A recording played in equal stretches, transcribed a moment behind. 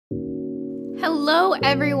Hello,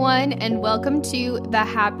 everyone, and welcome to the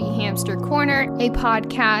Happy Hamster Corner, a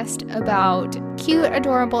podcast about cute,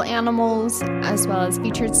 adorable animals, as well as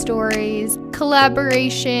featured stories,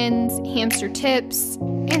 collaborations, hamster tips,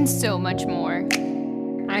 and so much more.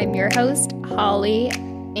 I'm your host, Holly,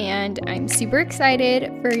 and I'm super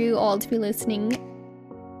excited for you all to be listening.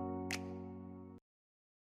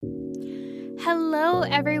 Hello,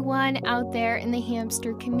 everyone out there in the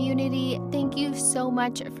hamster community. Thank you so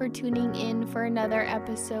much for tuning in for another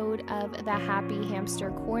episode of the Happy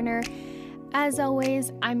Hamster Corner. As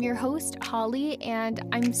always, I'm your host, Holly, and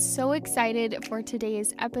I'm so excited for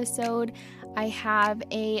today's episode. I have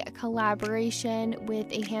a collaboration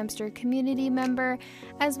with a hamster community member,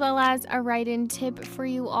 as well as a write-in tip for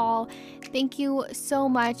you all. Thank you so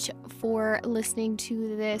much for listening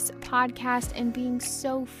to this podcast and being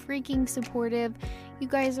so freaking supportive. You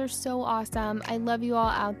guys are so awesome. I love you all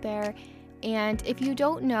out there. And if you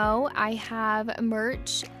don't know, I have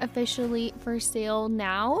merch officially for sale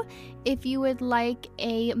now. If you would like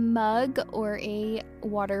a mug or a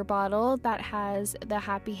water bottle that has the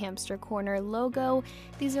Happy Hamster Corner logo,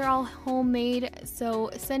 these are all homemade. So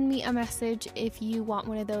send me a message if you want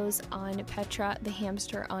one of those on Petra the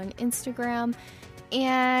Hamster on Instagram.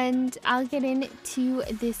 And I'll get into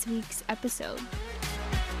this week's episode.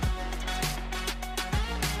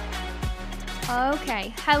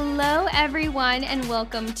 Okay, hello everyone, and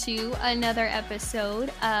welcome to another episode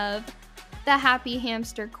of the Happy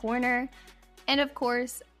Hamster Corner. And of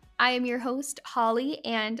course, I am your host, Holly,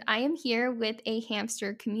 and I am here with a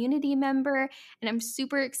hamster community member, and I'm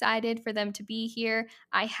super excited for them to be here.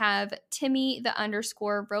 I have Timmy the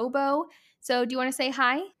 _Robo. So do you want to say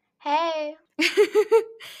hi? Hey!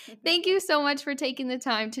 Thank you so much for taking the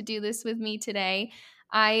time to do this with me today.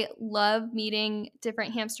 I love meeting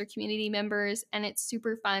different hamster community members, and it's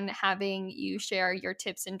super fun having you share your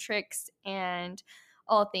tips and tricks and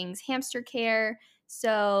all things hamster care.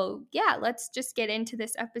 So yeah, let's just get into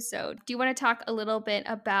this episode. Do you want to talk a little bit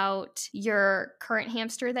about your current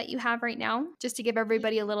hamster that you have right now, just to give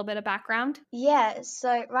everybody a little bit of background? Yeah,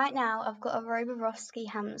 so right now I've got a Roborowski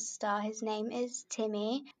hamster. His name is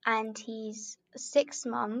Timmy, and he's 6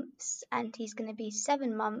 months, and he's going to be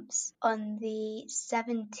 7 months on the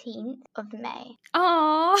 17th of May.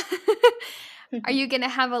 Aww. Are you going to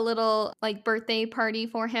have a little birthday party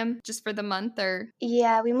for him just for the month or?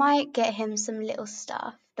 Yeah, we might get him some little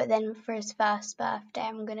stuff, but then for his first birthday,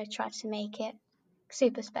 I'm going to try to make it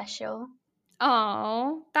super special.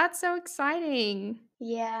 Oh, that's so exciting.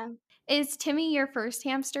 Yeah. Is Timmy your first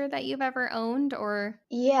hamster that you've ever owned, or?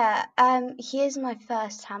 Yeah, he is my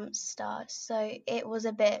first hamster, so it was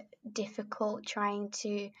a bit difficult trying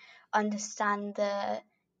to understand the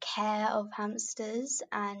care of hamsters,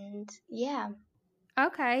 and yeah.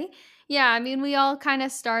 Okay. Yeah, I mean, we all kind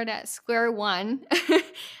of start at square one,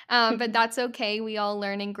 but that's okay. We all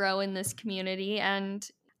learn and grow in this community, and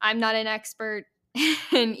I'm not an expert.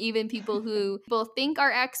 And even people who people think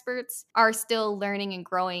are experts are still learning and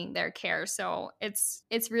growing their care. So it's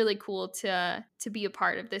really cool to be a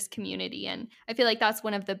part of this community. And I feel like that's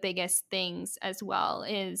one of the biggest things as well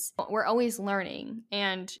is we're always learning.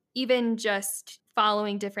 And even just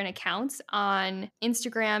following different accounts on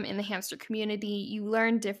Instagram in the hamster community, you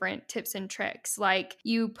learn different tips and tricks. Like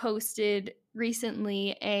you posted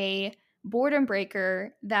recently a boredom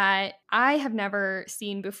breaker that I have never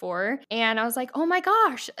seen before. And I was like, oh my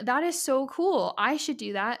gosh, that is so cool. I should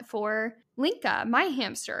do that for Linka, my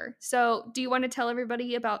hamster. So do you want to tell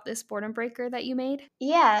everybody about this boredom breaker that you made?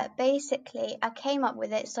 Yeah, basically, I came up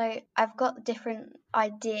with it. So I've got different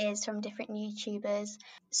ideas from different YouTubers.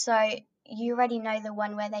 So you already know the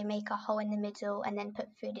one where they make a hole in the middle and then put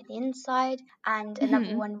food at the inside, and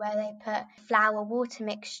another one where they put flour water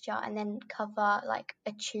mixture and then cover like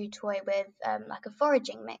a chew toy with like a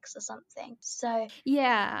foraging mix or something. So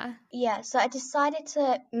yeah, so I decided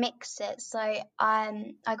to mix it. So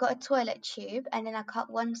I got a toilet tube and then I cut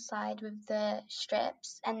one side with the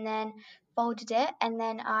strips and then folded it, and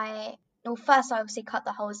then first I obviously cut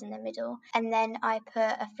the holes in the middle, and then I put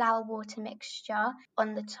a flour water mixture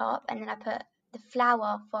on the top, and then I put the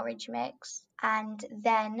flour forage mix, and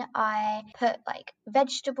then I put like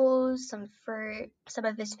vegetables, some fruit, some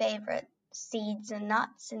of his favorite seeds and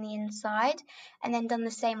nuts in the inside, and then done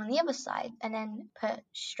the same on the other side, and then put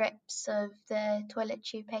strips of the toilet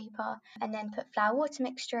tube paper, and then put flour water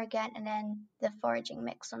mixture again, and then the foraging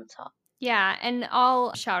mix on top. Yeah, and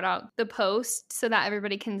I'll shout out the post so that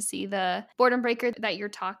everybody can see the boredom breaker that you're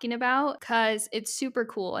talking about because it's super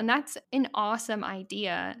cool. And that's an awesome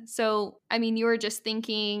idea. So, I mean, you were just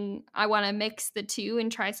thinking, I want to mix the two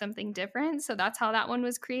and try something different. So that's how that one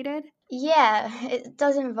was created. Yeah, it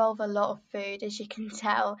does involve a lot of food, as you can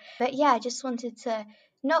tell. But yeah, I just wanted to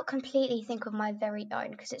not completely think of my very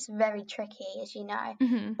own because it's very tricky, as you know.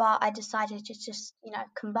 Hmm. But I decided to just,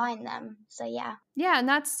 combine them. So yeah. Yeah, and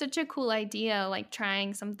that's such a cool idea, like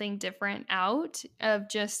trying something different out of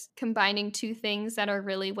just combining two things that are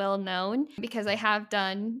really well known. Because I have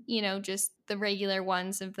done, just the regular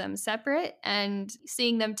ones of them separate and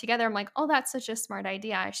seeing them together, I'm like, oh, that's such a smart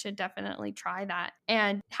idea. I should definitely try that.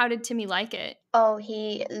 And how did Timmy like it? Oh,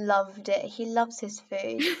 he loved it. He loves his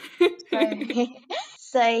food. So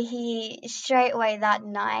so he straight away that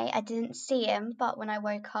night, I didn't see him, but when I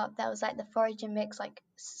woke up, there was like the foraging mix like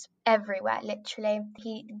everywhere, literally.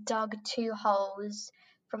 He dug two holes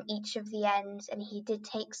from each of the ends and he did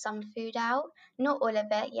take some food out. Not all of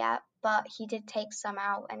it yet, but he did take some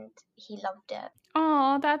out and he loved it.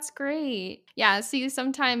 Oh, that's great. Yeah, see,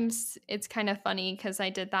 sometimes it's kind of funny because I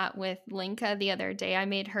did that with Linka the other day. I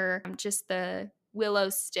made her just the willow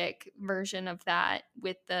stick version of that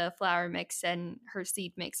with the flour mix and her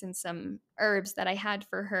seed mix and some herbs that I had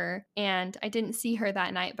for her. And I didn't see her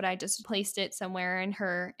that night, but I just placed it somewhere in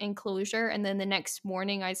her enclosure. And then the next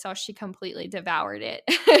morning, I saw she completely devoured it.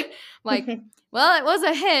 Like, well, it was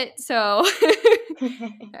a hit. So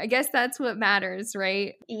I guess that's what matters,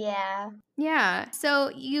 right? Yeah. Yeah. So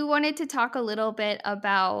you wanted to talk a little bit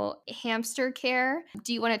about hamster care.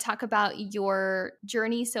 Do you want to talk about your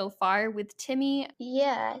journey so far with Timmy?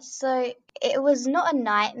 Yeah, so it was not a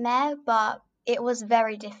nightmare, but it was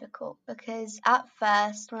very difficult because at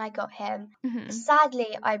first, when I got him, Hmm.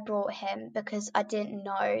 sadly, I brought him because I didn't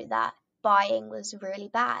know that buying was really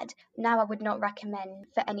bad. Now, I would not recommend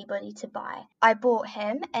for anybody to buy. I bought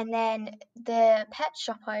him, and then the pet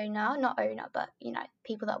shop owner, not owner, but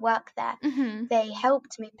people that work there, Hmm. they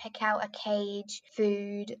helped me pick out a cage,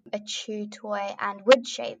 food, a chew toy, and wood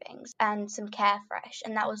shavings, and some Carefresh,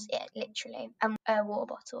 and that was it, literally, and a water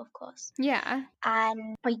bottle, of course. Yeah.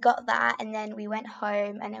 And we got that, and then we went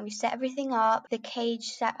home, and then we set everything up. The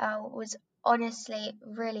cage setup was honestly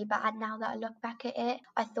really bad now that I look back at it.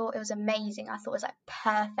 I thought it was amazing. I thought it was like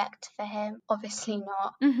perfect for him. Obviously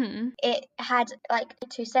not. Hmm. It had like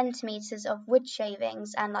 2 centimeters of wood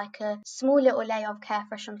shavings and like a small little layer of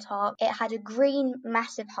Carefresh on top. It had a green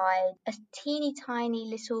massive hide, a teeny tiny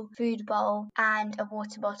little food bowl, and a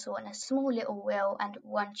water bottle, and a small little wheel, and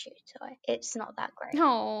one chew toy. It's not that great.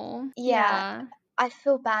 Oh, Yeah, yeah. I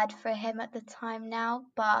feel bad for him at the time now,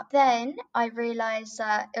 but then I realised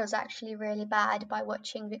that it was actually really bad by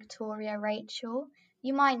watching Victoria Rachel.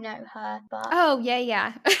 You might know her, but Oh, yeah,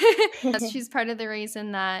 yeah. She's part of the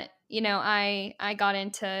reason that, I got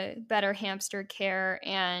into better hamster care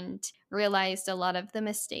and realized a lot of the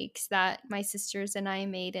mistakes that my sisters and I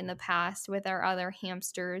made in the past with our other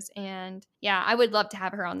hamsters. And yeah, I would love to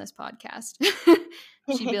have her on this podcast.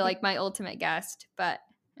 She'd be like my ultimate guest. But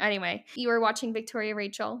anyway, you were watching Victoria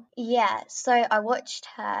Rachel? yeah, so I watched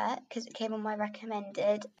her because it came on my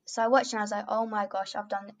recommended. So I watched and I was like, oh my gosh, I've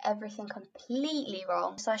done everything completely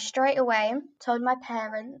wrong. So I straight away told my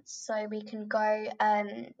parents so we can go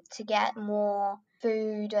to get more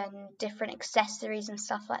food and different accessories and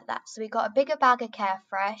stuff like that. So we got a bigger bag of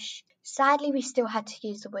Carefresh. Sadly, we still had to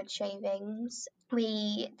use the wood shavings.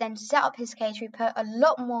 We then set up his cage. We put a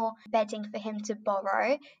lot more bedding for him to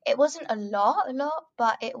burrow. It wasn't a lot,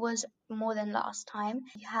 but it was more than last time.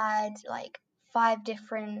 We had like 5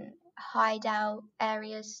 different hideout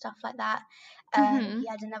areas, stuff like that. Hmm. He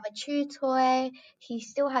had another chew toy. He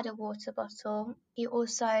still had a water bottle. He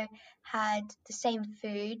also had the same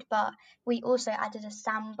food, but we also added a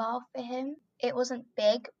sandbar for him. It wasn't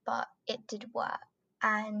big, but it did work.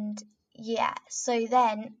 And yeah, so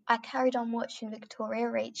then I carried on watching Victoria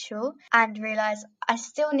Rachel and realised I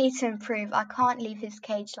still need to improve. I can't leave his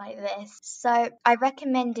cage like this. So I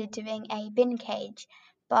recommended doing a bin cage,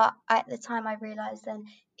 but at the time I realised then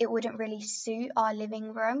it wouldn't really suit our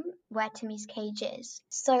living room where Timmy's cage is.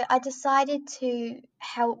 So I decided to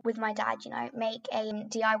help with my dad, make a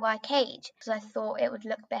DIY cage because I thought it would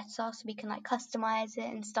look better so we can like customise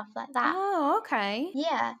it and stuff like that. Oh, okay.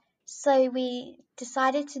 Yeah. So we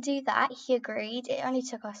decided to do that. He agreed. It only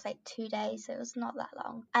took us like 2 days, so it was not that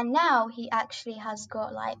long. And now he actually has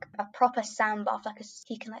got like a proper sandbath,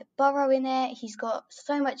 he can like burrow in it. He's got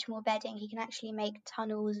so much more bedding. He can actually make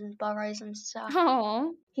tunnels and burrows and stuff.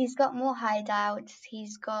 Oh. He's got more hideouts.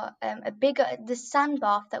 He's got the sand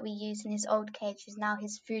bath that we used in his old cage is now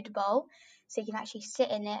his food bowl. so he can actually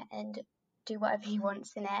sit in it and do whatever he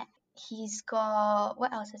wants in it. He's got,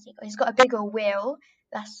 what else has he got? He's got a bigger wheel.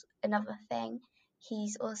 That's another thing.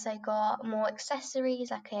 He's also got more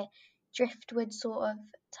accessories, like a driftwood sort of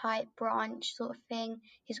type branch sort of thing.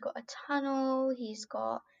 He's got a tunnel. He's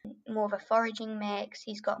got more of a foraging mix.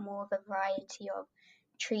 He's got more of a variety of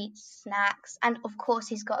treats, snacks, and of course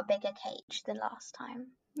he's got a bigger cage than last time.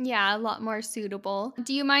 Yeah, a lot more suitable.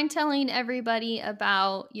 Do you mind telling everybody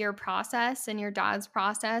about your process and your dad's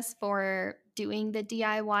process for doing the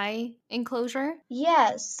DIY enclosure?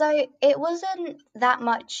 Yeah, so it wasn't that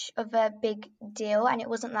much of a big deal and it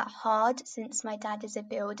wasn't that hard since my dad is a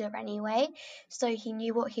builder anyway, so he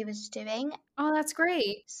knew what he was doing. Oh, that's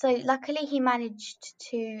great. So luckily he managed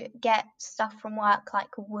to get stuff from work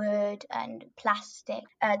like wood and plastic,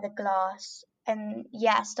 the glass, and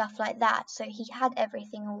yeah, stuff like that. So he had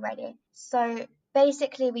everything already. So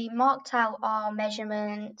basically we marked out our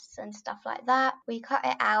measurements and stuff like that. We cut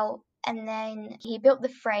it out and then he built the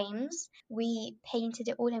frames. We painted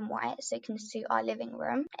it all in white so it can suit our living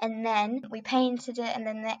room. And then we painted it and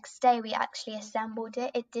then the next day we actually assembled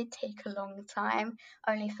it. It did take a long time,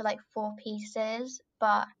 only for like 4 pieces,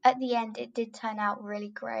 but at the end it did turn out really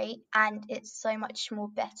great and it's so much more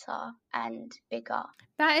better and bigger.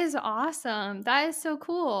 That is awesome. That is so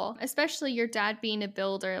cool. Especially your dad being a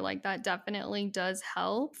builder, like that definitely does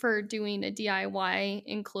help for doing a DIY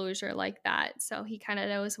enclosure like that. So he kind of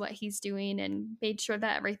knows what he's doing and made sure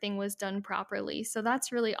that everything was done properly. So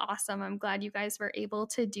that's really awesome. I'm glad you guys were able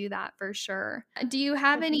to do that for sure. Do you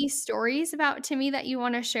have any stories about Timmy that you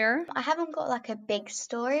want to share? I haven't got like a big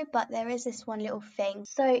story, but there is this one little thing.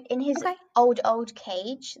 So in his Okay. old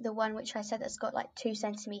cage, the one which I said that's got like 2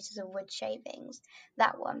 centimeters of wood shavings,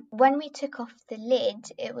 that one. When we took off the lid,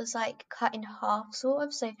 it was like cut in half sort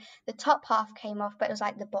of. So the top half came off, but it was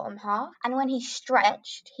like the bottom half. And when he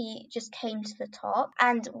stretched, he just came to the top.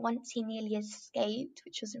 And once he nearly escaped,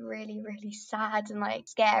 which was really, really sad and like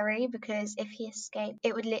scary, because if he escaped,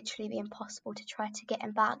 it would literally be impossible to try to get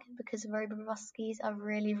him back because Roboruskies are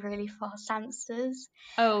really, really fast hamsters.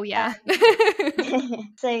 Oh, yeah.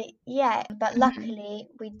 So yeah, but Mhm. luckily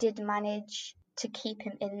we did manage to keep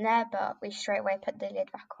him in there, but we straight away put the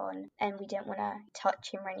lid back on and we didn't want to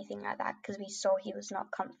touch him or anything like that because we saw he was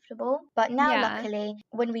not comfortable. But now Yeah. luckily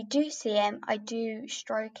when we do see him, I do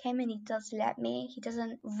stroke him and he does let me. He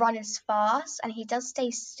doesn't run as fast and he does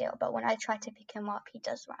stay still, but when I try to pick him up he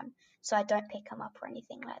does run, so I don't pick him up or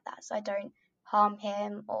anything like that, so I don't harm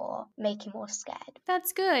him or make him more scared.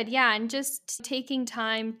 That's good. Yeah. And just taking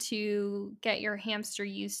time to get your hamster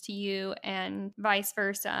used to you and vice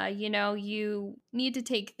versa. You know, you need to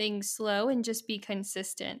take things slow and just be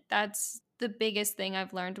consistent. That's the biggest thing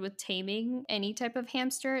I've learned with taming any type of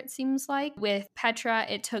hamster, it seems like. With Petra,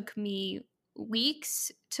 it took me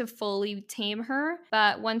weeks to fully tame her,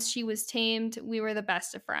 but once she was tamed, we were the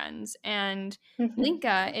best of friends. And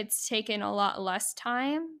Linka, it's taken a lot less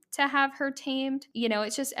time to have her tamed. You know,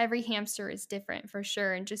 it's just every hamster is different for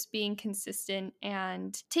sure, and just being consistent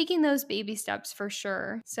and taking those baby steps for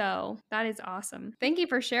sure. So that is awesome. Thank you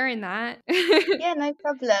for sharing that. Yeah, no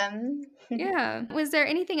problem. Yeah. Was there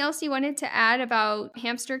anything else you wanted to add about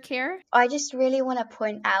hamster care? I just really want to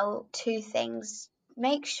point out 2 things.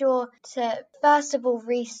 Make sure to first of all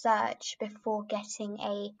research before getting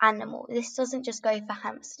a animal. This doesn't just go for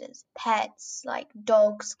hamsters. Pets like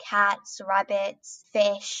dogs, cats, rabbits,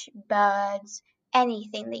 fish, birds,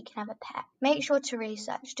 anything that you can have a pet. Make sure to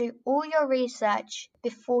research. Do all your research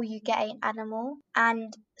before you get an animal.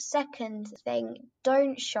 And second thing,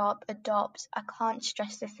 don't shop, adopt. I can't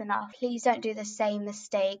stress this enough. Please don't do the same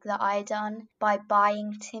mistake that I done by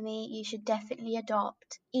buying Timmy. You should definitely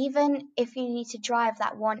adopt. Even if you need to drive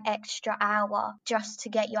that 1 extra hour just to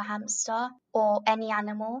get your hamster or any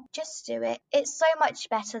animal, just do it. It's so much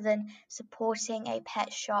better than supporting a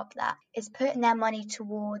pet shop that is putting their money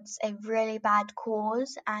towards a really bad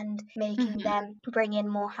cause and making them bring in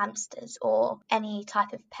more hamsters or any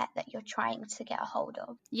type of pet that you're trying to get a hold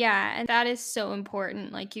of. Yeah, and that is so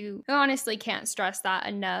important. Like, you honestly can't stress that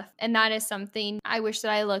enough. And that is something I wish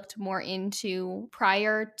that I looked more into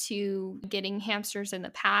prior to getting hamsters in the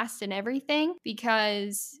past and everything.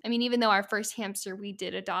 Because, I mean, even though our first hamster, we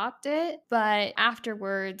did adopt it, but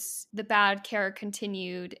afterwards, the bad care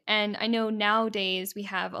continued. And I know nowadays we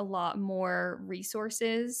have a lot more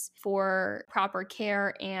resources for proper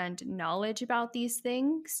care and knowledge about these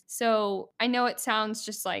things. So I know it sounds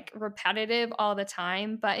just like repetitive all the time,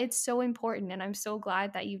 time, but it's so important. And I'm so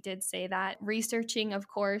glad that you did say that. Researching, of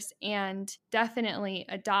course, and definitely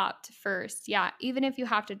adopt first. Yeah, even if you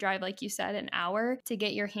have to drive, like you said, an hour to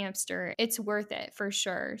get your hamster, it's worth it for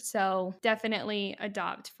sure. So definitely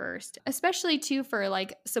adopt first, especially too for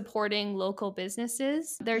like supporting local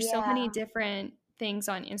businesses. There's so many Yeah. different things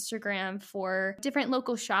on Instagram for different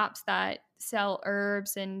local shops that sell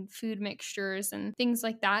herbs and food mixtures and things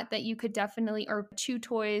like that that you could definitely, or chew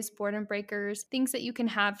toys, boredom breakers, things that you can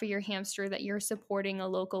have for your hamster that you're supporting a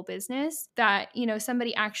local business that, you know,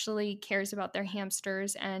 somebody actually cares about their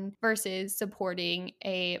hamsters and versus supporting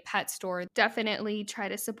a pet store. Definitely try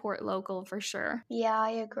to support local for sure. Yeah, I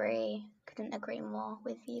agree. Couldn't agree more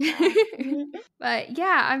with you there. But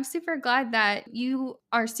yeah, I'm super glad that you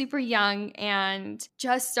are super young and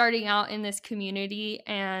just starting out in this community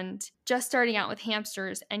and just starting out with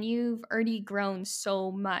hamsters, and you've already grown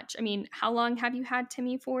so much. I mean, how long have you had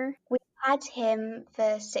Timmy for? We've had him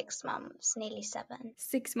for 6 months, nearly 7.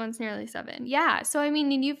 6 months, nearly 7. Yeah. So, I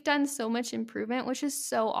mean, and you've done so much improvement, which is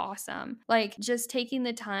so awesome. Like, just taking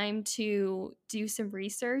the time to do some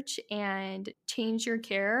research and change your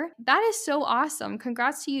care. That is so awesome.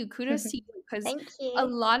 Congrats to you. Kudos to you. Because Thank a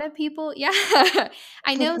you. lot of people, yeah,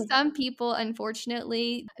 I know some people,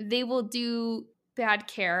 unfortunately, they will do bad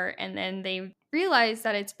care and then they realize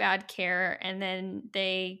that it's bad care and then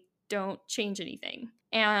they don't change anything.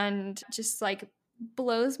 And just like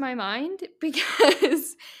blows my mind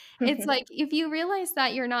because it's like if you realize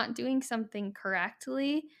that you're not doing something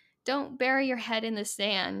correctly, don't bury your head in the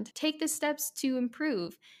sand. Take the steps to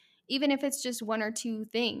improve, even if it's just one or two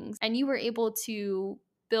things. And you were able to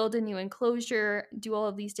build a new enclosure, do all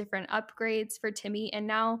of these different upgrades for Timmy. And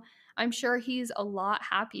now I'm sure he's a lot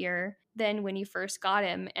happier than when you first got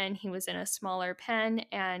him and he was in a smaller pen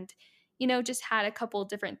and you know, just had a couple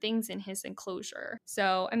different things in his enclosure.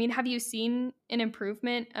 So, I mean, have you seen an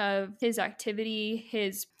improvement of his activity,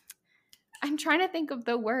 I'm trying to think of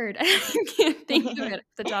the word. I can't think of it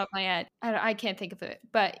off the top of my head. I can't think of it,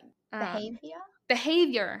 but Behavior?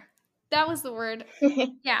 behavior. That was the word.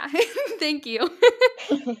 Yeah. Thank you.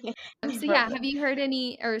 No So, yeah, have problem. you heard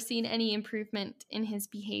any or seen any improvement in his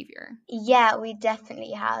behavior? Yeah, we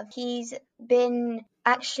definitely have. He's been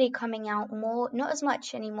actually coming out more, not as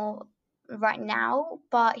much anymore right now,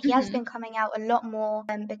 but he has Hmm. been coming out a lot more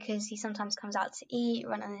because he sometimes comes out to eat,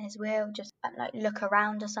 run on his wheel, just like look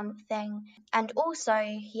around or something. And also,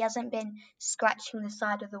 he hasn't been scratching the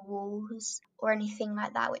side of the walls or anything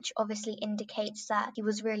like that, which obviously indicates that he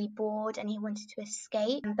was really bored and he wanted to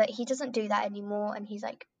escape. But he doesn't do that anymore, and he's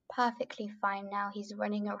like perfectly fine now. He's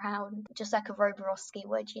running around just like a Roborowski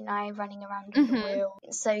would, you know, running around with the Hmm. wheel.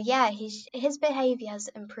 So yeah, his behavior has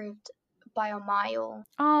improved by a mile,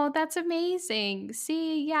 Oh, that's amazing.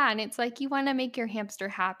 See, yeah, and it's like you want to make your hamster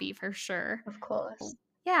happy for sure. of course.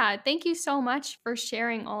 Yeah, thank you so much for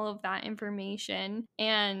sharing all of that information.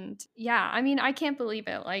 And yeah, I mean, I can't believe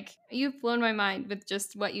it. Like, you've blown my mind with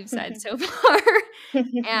just what you've said so far.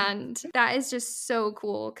 And that is just so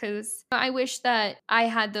cool because I wish that I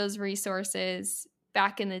had those resources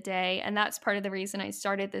back in the day. And that's part of the reason I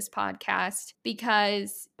started this podcast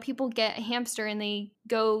because people get a hamster and they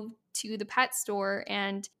go to the pet store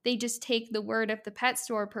and they just take the word of the pet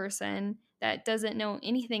store person that doesn't know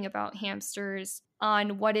anything about hamsters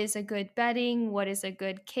on what is a good bedding, what is a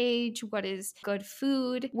good cage, what is good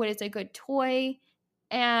food, what is a good toy.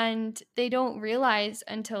 And they don't realize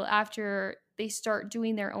until after they start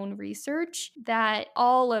doing their own research that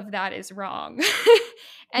all of that is wrong.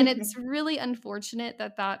 And it's really unfortunate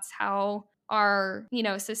that that's how our, you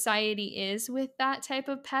know, society is with that type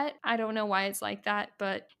of pet. I don't know why it's like that,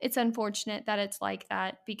 but it's unfortunate that it's like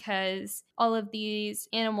that because all of these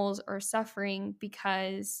animals are suffering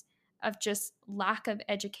because of just lack of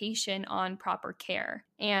education on proper care.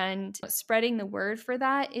 And spreading the word for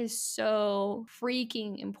that is so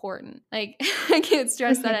freaking important. Like, I can't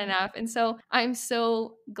stress that enough. And so I'm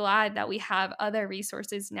so glad that we have other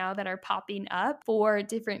resources now that are popping up for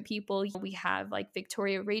different people. We have like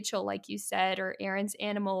Victoria Rachel, like you said, or Aaron's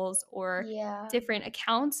Animals, or Yeah. different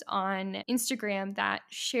accounts on Instagram that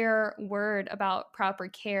share word about proper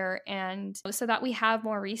care, and so that we have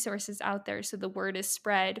more resources out there so the word is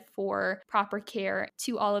spread for proper care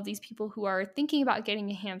to all of these people who are thinking about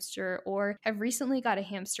getting a hamster or have recently got a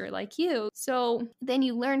hamster like you. So then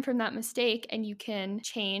you learn from that mistake and you can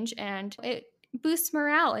change, and it boosts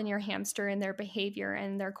morale in your hamster and their behavior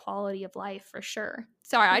and their quality of life for sure.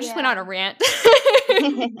 Sorry, I just went on Yeah. a rant.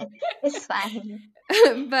 It's fine.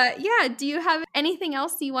 But yeah, do you have anything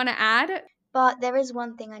else you want to add? But there is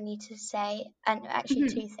one thing I need to say, and actually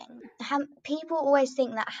Mhm. two things. People always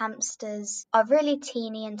think that hamsters are really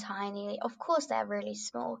teeny and tiny. Of course, they're really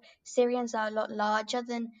small. Syrians are a lot larger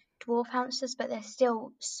than dwarf hamsters, but they're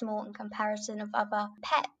still small in comparison of other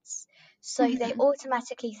pets. So they Mhm.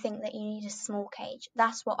 automatically think that you need a small cage.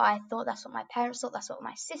 That's what I thought. That's what my parents thought. That's what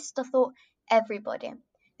my sister thought. Everybody.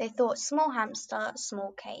 They thought small hamster,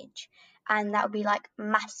 small cage. And that would be like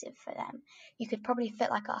massive for them. You could probably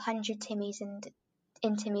fit like 100 Timmys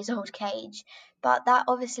in Timmy's old cage. But that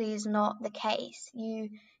obviously is not the case. You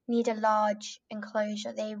need a large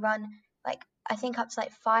enclosure. They run like, I think up to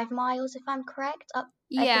like 5 miles, if I'm correct, up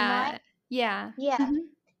every night. Yeah. Yeah. Yeah. Mhm.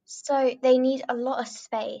 So they need a lot of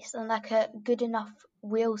space and like a good enough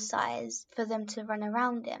wheel size for them to run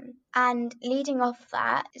around in. And leading off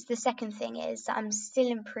that, the second thing is that I'm still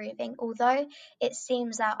improving. Although it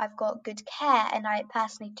seems that I've got good care, and I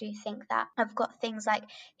personally do think that I've got things like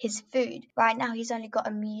his food. Right now he's only got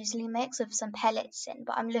a muesli mix with some pellets in,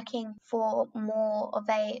 but I'm looking for more of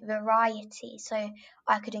a variety. So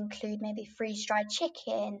I could include maybe freeze-dried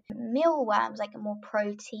chicken, mealworms, like more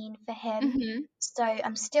protein for him. Mhm. So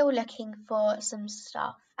I'm still looking for some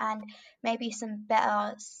stuff and maybe some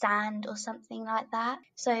better sand or something like that.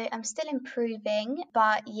 So I'm still improving,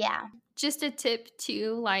 but yeah. Just a tip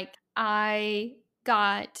too, like I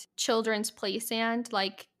got children's play sand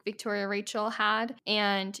like Victoria Rachel had,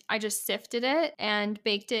 and I just sifted it and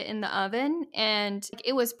baked it in the oven, and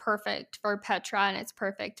it was perfect for Petra and it's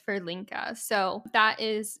perfect for Linka. So that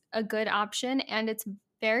is a good option, and it's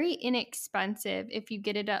very inexpensive if you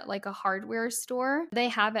get it at like a hardware store. They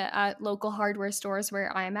have it at local hardware stores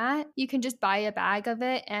where I'm at. You can just buy a bag of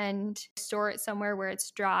it and store it somewhere where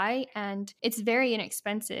it's dry, and it's very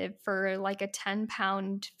inexpensive for like a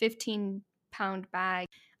 10-pound, 15-pound bag.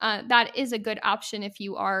 That is a good option if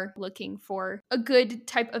you are looking for a good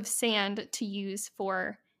type of sand to use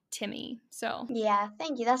for Timmy. So Yeah,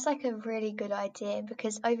 thank you. That's like a really good idea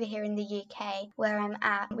because over here in the UK, where I'm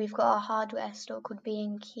at, we've got a hardware store called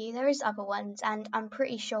B&Q. There is other ones, and I'm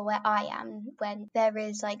pretty sure where I am, when there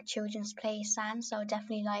is like children's play sand, so I'll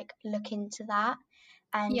definitely like look into that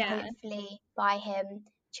and yeah. hopefully buy him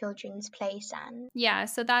children's play sand. Yeah,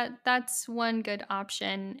 so that's one good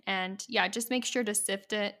option, and yeah, just make sure to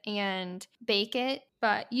sift it and bake it.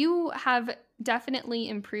 But you have definitely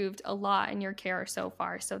improved a lot in your care so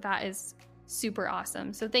far, so that is super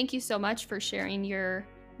awesome. So thank you so much for sharing your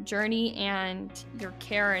journey and your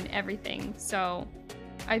care and everything. So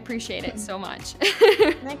I appreciate it so much.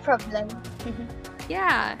 No problem.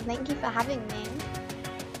 Yeah. Thank you for having me.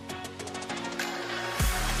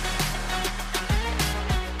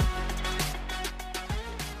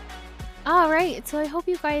 All right, so I hope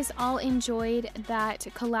you guys all enjoyed that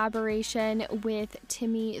collaboration with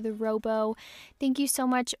Timmy the Robo. Thank you so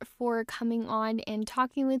much for coming on and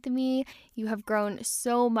talking with me. You have grown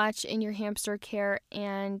so much in your hamster care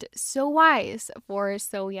and so wise for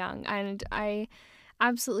so young, and I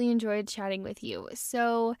absolutely enjoyed chatting with you.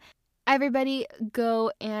 So everybody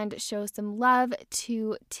go and show some love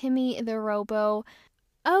to Timmy the Robo.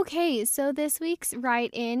 Okay, so this week's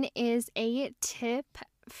write-in is a tip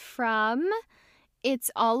from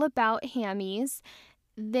It's All About Hammies.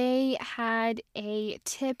 They had a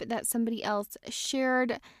tip that somebody else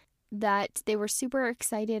shared that they were super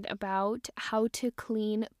excited about how to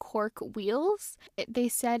clean cork wheels. They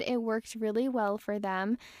said it worked really well for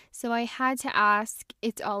them. So I had to ask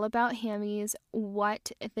It's All About Hammies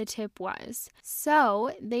what the tip was.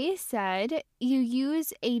 So they said you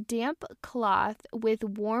use a damp cloth with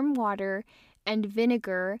warm water and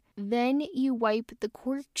vinegar, then you wipe the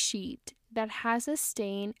cork sheet that has a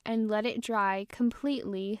stain and let it dry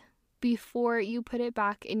completely before you put it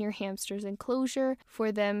back in your hamster's enclosure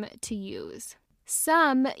for them to use.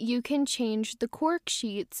 Some you can change the cork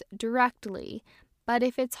sheets directly, but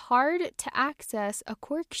if it's hard to access a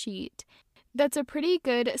cork sheet, that's a pretty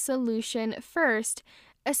good solution first,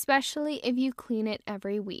 especially if you clean it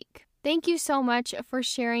every week. Thank you so much for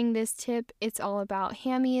sharing this tip. It's all about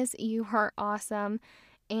hammies. You are awesome.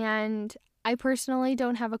 And I personally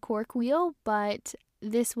don't have a cork wheel, but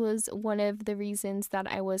this was one of the reasons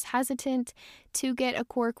that I was hesitant to get a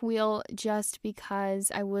cork wheel, just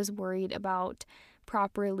because I was worried about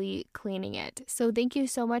properly cleaning it. So thank you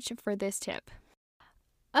so much for this tip.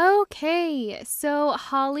 Okay, so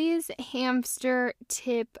Holly's hamster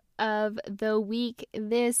tip of the week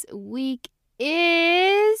this week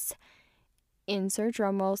is insert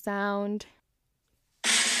drumroll sound.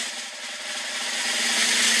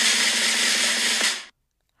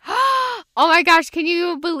 Oh my gosh, can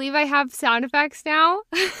you believe I have sound effects now?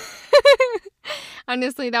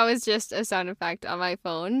 Honestly, that was just a sound effect on my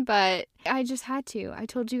phone, but I just had to. I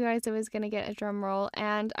told you guys I was going to get a drum roll,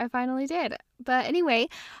 and I finally did. But anyway,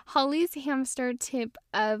 Holly's hamster tip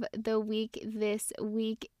of the week this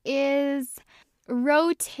week is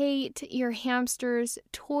rotate your hamster's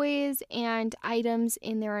toys and items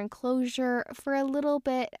in their enclosure for a little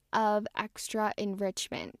bit of extra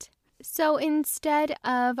enrichment. So instead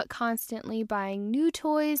of constantly buying new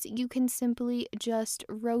toys, you can simply just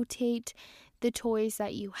rotate the toys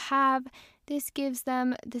that you have. This gives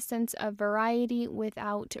them the sense of variety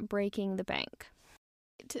without breaking the bank.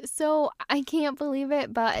 So I can't believe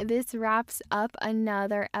it, but this wraps up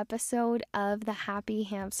another episode of the Happy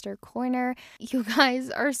Hamster Corner. You guys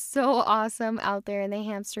are so awesome out there in the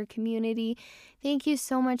hamster community. Thank you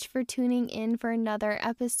so much for tuning in for another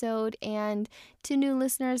episode. And to new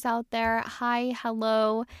listeners out there, hi,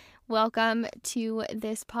 hello, welcome to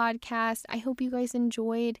this podcast. I hope you guys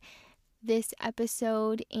enjoyed this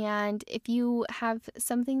episode, and if you have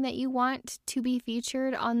something that you want to be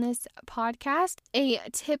featured on this podcast, a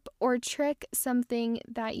tip or trick, something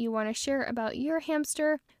that you want to share about your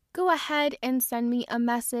hamster, go ahead and send me a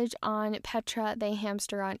message on Petra the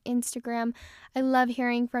Hamster on Instagram. I love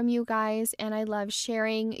hearing from you guys, and I love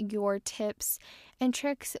sharing your tips and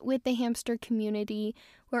tricks with the hamster community.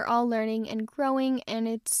 We're all learning and growing, and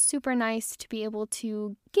it's super nice to be able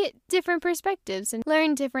to get different perspectives and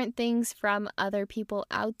learn different things from other people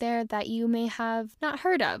out there that you may have not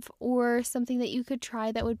heard of, or something that you could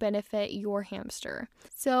try that would benefit your hamster.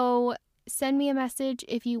 So send me a message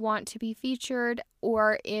if you want to be featured,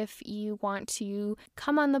 or if you want to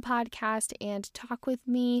come on the podcast and talk with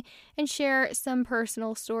me and share some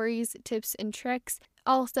personal stories, tips, and tricks.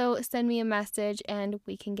 Also, send me a message and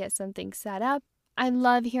we can get something set up. I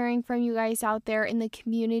love hearing from you guys out there in the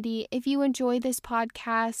community. If you enjoy this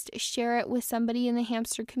podcast, share it with somebody in the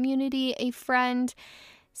hamster community, a friend,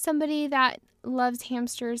 somebody that loves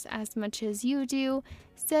hamsters as much as you do.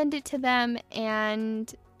 Send it to them,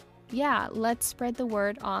 and yeah, let's spread the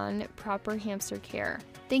word on proper hamster care.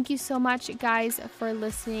 Thank you so much, guys, for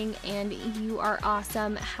listening, and you are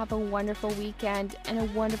awesome. Have a wonderful weekend and a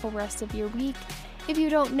wonderful rest of your week. If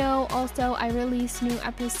you don't know, also, I release new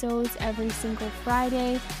episodes every single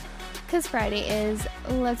Friday, because Friday is,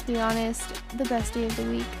 let's be honest, the best day of the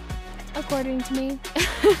week, according to me.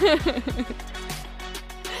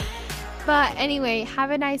 But anyway,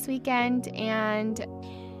 have a nice weekend, and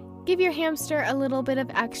give your hamster a little bit of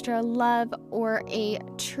extra love or a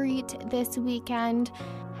treat this weekend.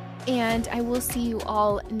 And I will see you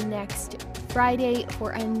all next Friday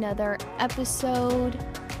for another episode.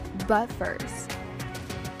 But first,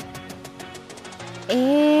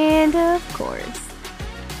 and of course,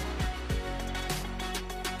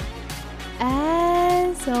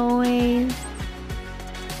 as always,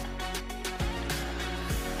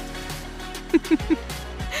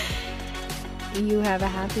 you have a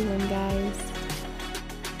happy one, guys.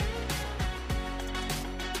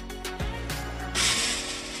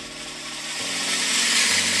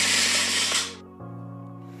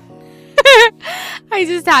 I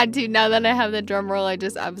just had to. Now that I have the drum roll, I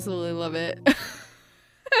just absolutely love it.